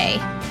LA,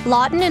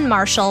 Lawton and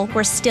Marshall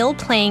were still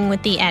playing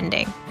with the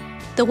ending.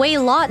 The way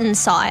Lawton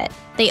saw it,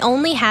 they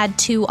only had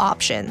two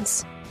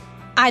options.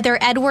 Either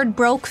Edward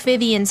broke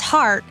Vivian's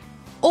heart,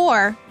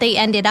 or they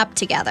ended up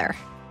together.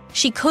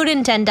 She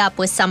couldn't end up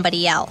with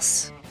somebody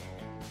else.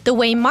 The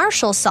way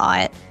Marshall saw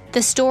it,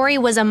 the story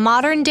was a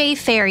modern-day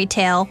fairy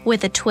tale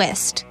with a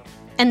twist,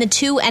 and the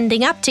two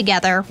ending up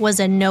together was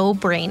a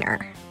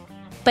no-brainer.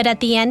 But at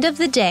the end of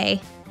the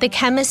day, the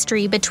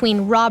chemistry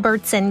between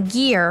Roberts and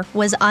Gere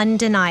was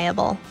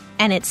undeniable,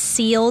 and it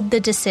sealed the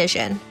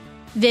decision.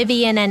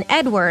 Vivian and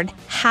Edward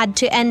had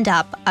to end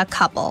up a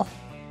couple.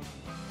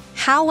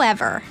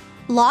 However,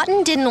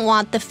 Lawton didn't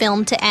want the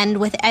film to end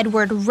with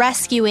Edward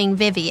rescuing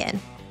Vivian.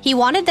 He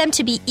wanted them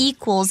to be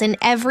equals in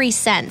every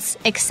sense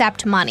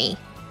except money.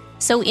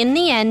 So in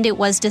the end, it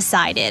was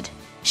decided.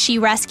 She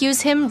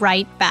rescues him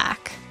right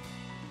back.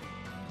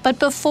 But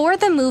before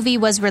the movie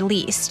was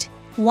released,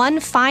 one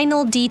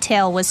final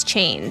detail was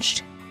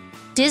changed.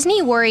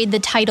 Disney worried the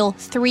title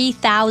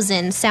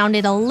 3000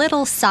 sounded a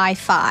little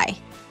sci-fi.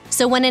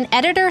 So when an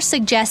editor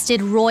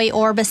suggested Roy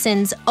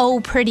Orbison's Oh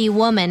Pretty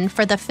Woman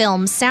for the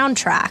film's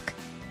soundtrack,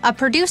 a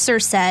producer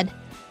said,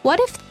 "What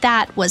if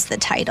that was the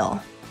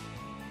title?"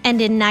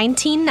 And in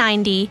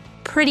 1990,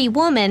 Pretty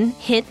Woman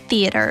hit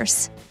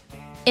theaters.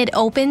 It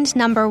opened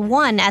number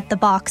 1 at the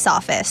box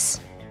office.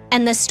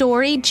 And the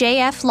story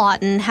J.F.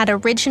 Lawton had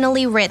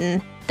originally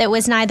written, that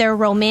was neither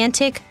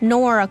romantic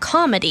nor a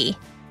comedy,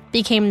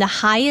 became the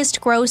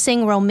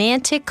highest-grossing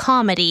romantic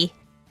comedy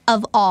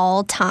of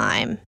all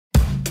time.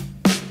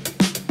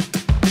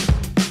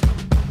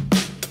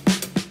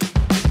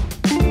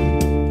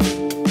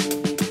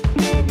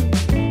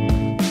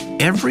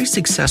 Every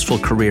successful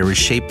career is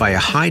shaped by a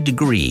high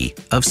degree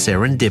of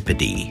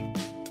serendipity.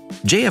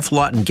 J.F.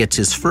 Lawton gets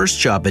his first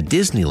job at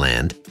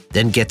Disneyland,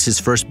 then gets his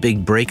first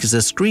big break as a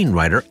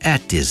screenwriter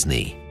at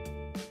Disney.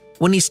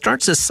 When he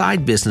starts a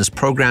side business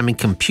programming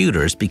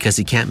computers because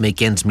he can't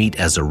make ends meet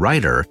as a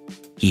writer,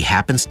 he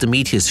happens to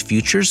meet his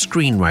future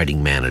screenwriting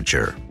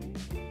manager.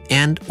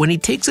 And when he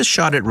takes a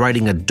shot at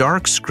writing a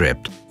dark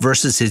script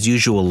versus his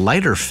usual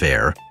lighter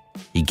fare,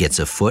 he gets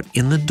a foot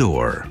in the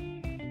door.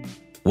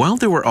 While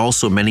there were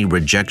also many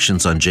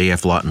rejections on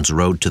J.F. Lawton's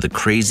road to the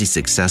crazy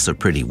success of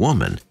Pretty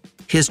Woman,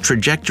 his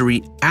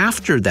trajectory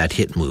after that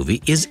hit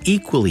movie is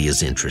equally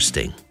as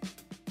interesting.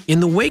 In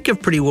the wake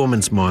of Pretty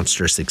Woman's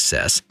monstrous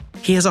success,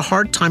 he has a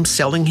hard time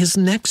selling his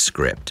next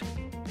script.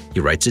 He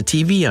writes a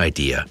TV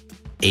idea.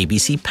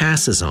 ABC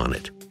passes on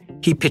it.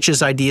 He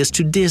pitches ideas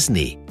to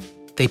Disney.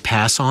 They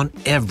pass on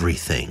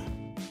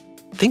everything.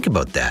 Think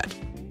about that.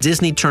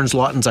 Disney turns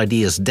Lawton's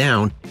ideas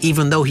down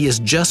even though he has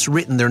just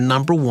written their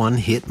number 1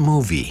 hit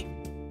movie.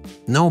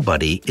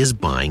 Nobody is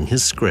buying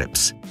his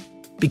scripts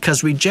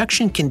because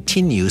rejection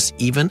continues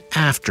even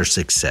after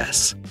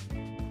success.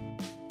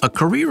 A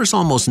career is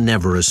almost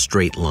never a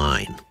straight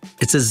line.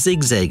 It's a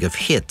zigzag of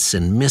hits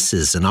and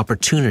misses and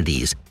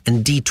opportunities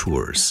and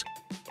detours.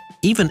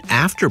 Even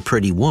after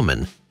Pretty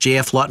Woman,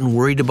 J.F. Lawton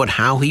worried about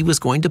how he was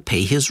going to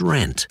pay his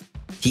rent.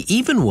 He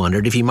even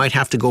wondered if he might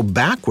have to go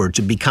backward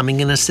to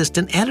becoming an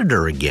assistant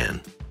editor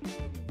again.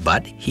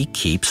 But he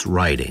keeps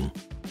writing.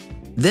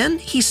 Then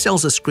he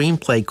sells a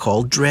screenplay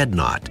called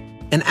Dreadnought,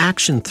 an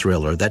action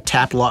thriller that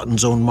tapped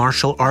Lawton's own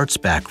martial arts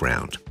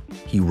background.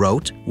 He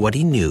wrote what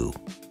he knew.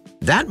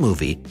 That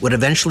movie would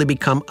eventually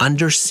become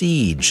Under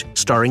Siege,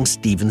 starring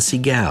Steven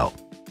Seagal.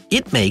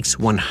 It makes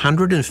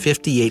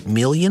 $158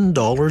 million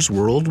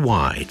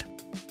worldwide.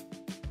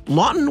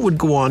 Lawton would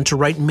go on to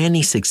write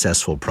many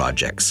successful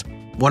projects.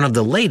 One of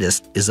the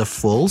latest is a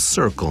full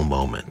circle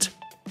moment.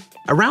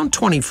 Around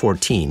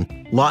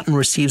 2014, Lawton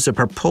receives a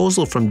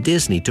proposal from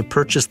Disney to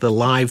purchase the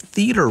live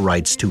theater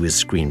rights to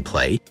his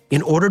screenplay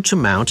in order to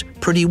mount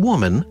Pretty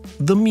Woman,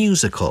 the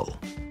musical.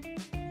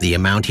 The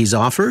amount he's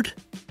offered?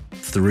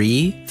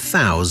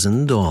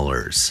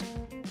 $3,000.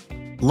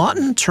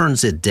 Lawton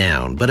turns it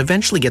down, but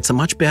eventually gets a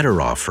much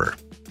better offer.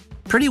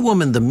 Pretty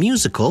Woman, the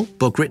musical,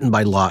 book written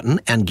by Lawton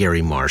and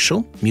Gary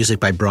Marshall, music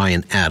by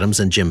Bryan Adams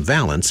and Jim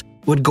Vallance,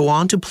 would go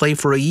on to play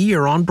for a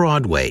year on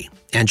Broadway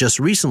and just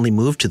recently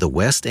moved to the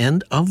West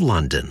End of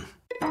London.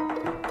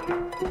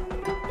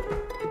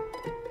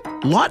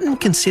 Lawton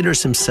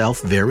considers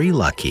himself very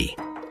lucky.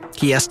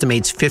 He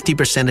estimates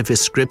 50% of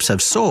his scripts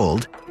have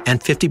sold, and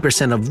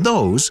 50% of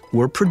those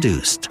were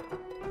produced.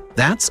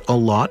 That's a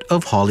lot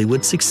of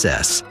Hollywood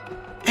success,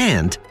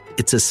 and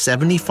it's a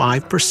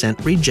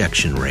 75%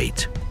 rejection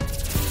rate.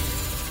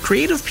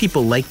 Creative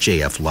people like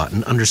J.F.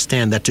 Lawton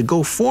understand that to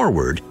go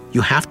forward,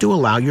 you have to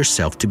allow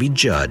yourself to be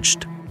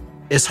judged.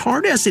 As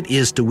hard as it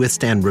is to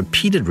withstand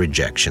repeated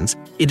rejections,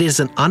 it is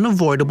an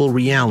unavoidable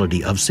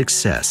reality of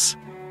success.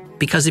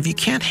 Because if you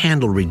can't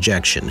handle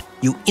rejection,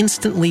 you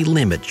instantly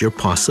limit your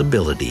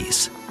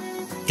possibilities.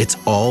 It's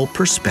all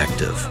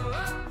perspective.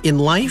 In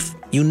life,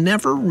 you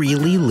never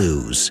really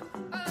lose.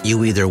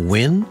 You either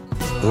win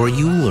or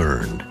you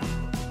learn.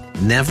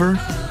 Never,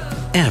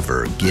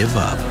 ever give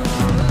up.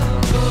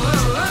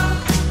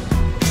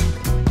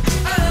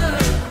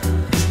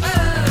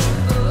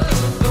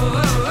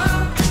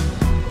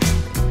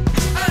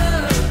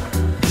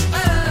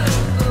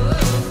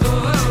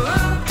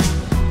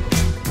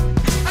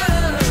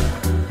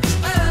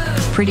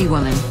 Pretty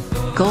Woman.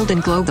 Golden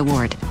Globe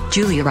Award,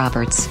 Julia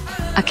Roberts.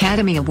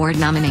 Academy Award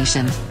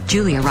nomination,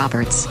 Julia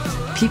Roberts.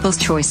 People's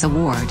Choice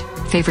Award,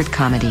 Favorite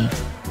Comedy.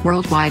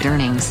 Worldwide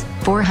earnings,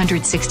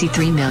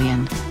 $463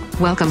 million.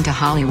 Welcome to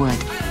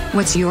Hollywood.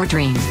 What's your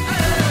dream?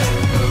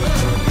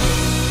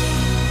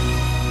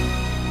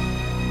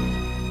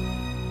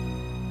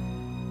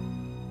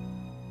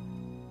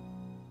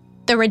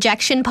 The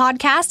Rejection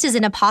Podcast is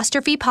an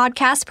Apostrophe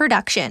Podcast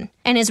production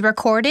and is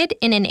recorded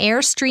in an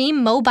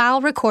Airstream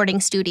mobile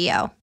recording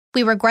studio.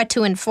 We regret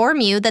to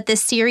inform you that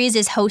this series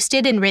is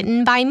hosted and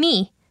written by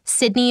me,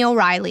 Sydney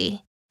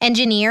O'Reilly.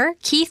 Engineer,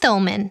 Keith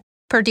Oman.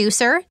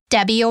 Producer,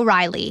 Debbie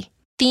O'Reilly.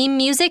 Theme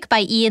music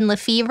by Ian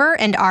Lefevre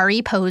and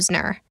Ari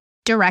Posner.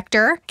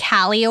 Director,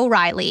 Callie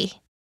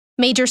O'Reilly.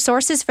 Major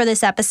sources for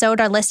this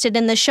episode are listed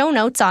in the show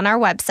notes on our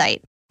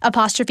website,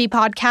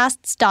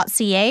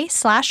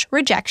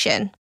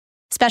 apostrophepodcasts.ca/rejection.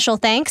 Special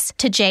thanks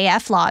to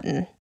J.F.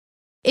 Lawton.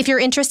 If you're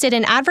interested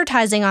in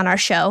advertising on our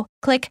show,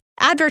 click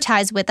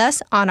Advertise with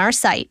us on our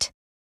site.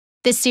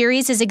 This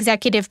series is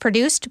executive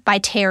produced by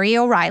Terry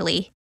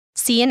O'Reilly.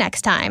 See you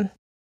next time.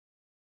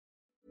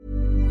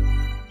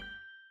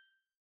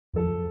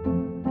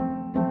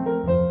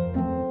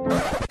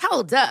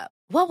 Hold up.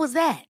 What was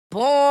that?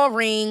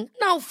 Boring.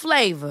 No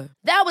flavor.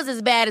 That was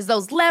as bad as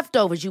those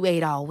leftovers you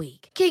ate all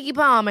week. Keke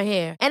Palmer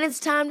here, and it's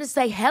time to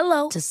say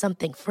hello to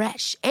something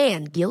fresh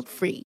and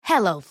guilt-free.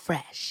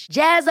 HelloFresh.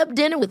 Jazz up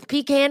dinner with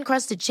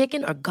pecan-crusted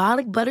chicken or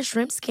garlic butter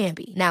shrimp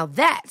scampi. Now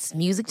that's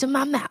music to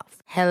my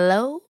mouth.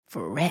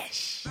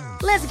 HelloFresh.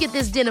 Let's get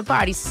this dinner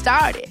party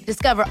started.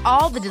 Discover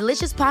all the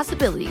delicious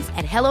possibilities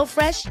at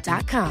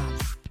HelloFresh.com.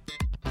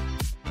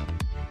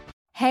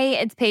 Hey,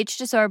 it's Paige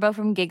DeSorbo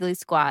from Giggly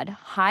Squad.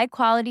 High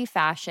quality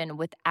fashion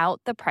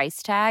without the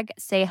price tag.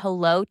 Say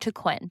hello to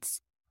Quince.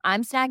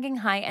 I'm snagging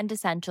high-end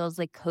essentials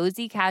like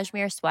cozy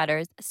cashmere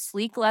sweaters,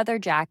 sleek leather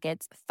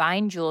jackets,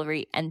 fine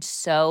jewelry, and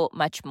so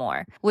much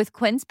more. With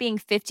Quince being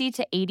 50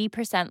 to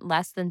 80%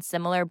 less than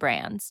similar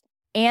brands.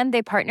 And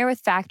they partner with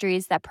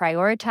factories that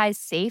prioritize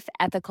safe,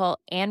 ethical,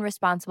 and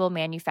responsible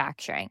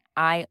manufacturing.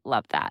 I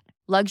love that.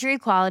 Luxury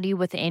quality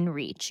within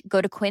reach.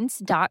 Go to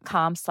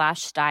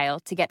quince.com/style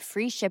to get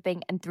free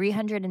shipping and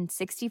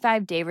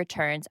 365-day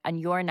returns on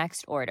your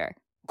next order.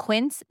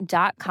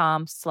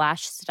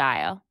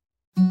 Quince.com/style.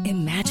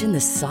 Imagine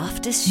the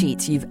softest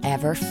sheets you've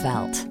ever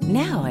felt.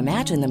 Now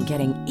imagine them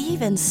getting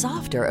even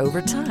softer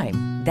over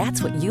time.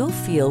 That's what you'll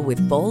feel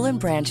with Boll &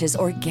 Branch's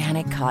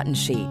organic cotton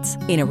sheets.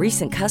 In a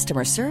recent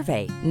customer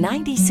survey,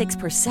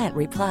 96%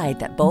 replied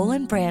that Boll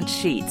 & Branch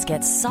sheets get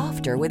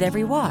softer with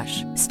every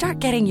wash. Start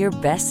getting your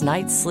best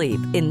night's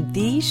sleep in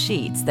these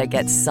sheets that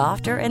get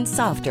softer and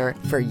softer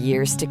for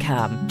years to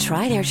come.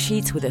 Try their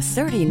sheets with a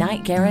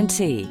 30-night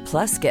guarantee.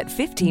 Plus, get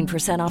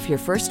 15% off your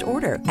first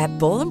order at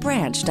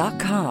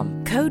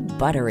bollandbranch.com. Code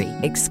BUTTERY.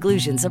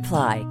 Exclusions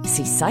apply.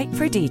 See site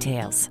for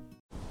details.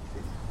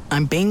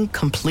 I'm being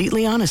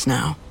completely honest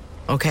now,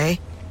 okay?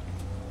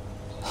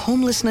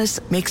 Homelessness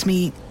makes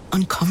me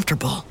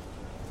uncomfortable.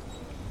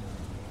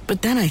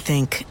 But then I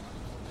think,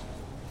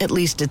 at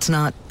least it's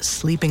not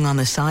sleeping on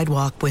the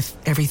sidewalk with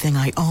everything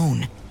I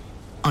own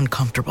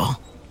uncomfortable.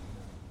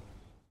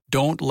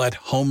 Don't let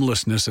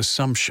homelessness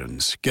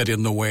assumptions get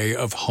in the way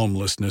of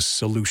homelessness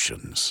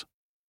solutions.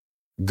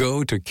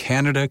 Go to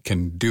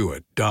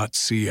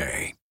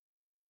CanadaCanDoIt.ca.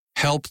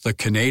 Help the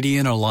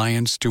Canadian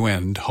Alliance to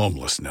End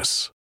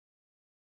Homelessness.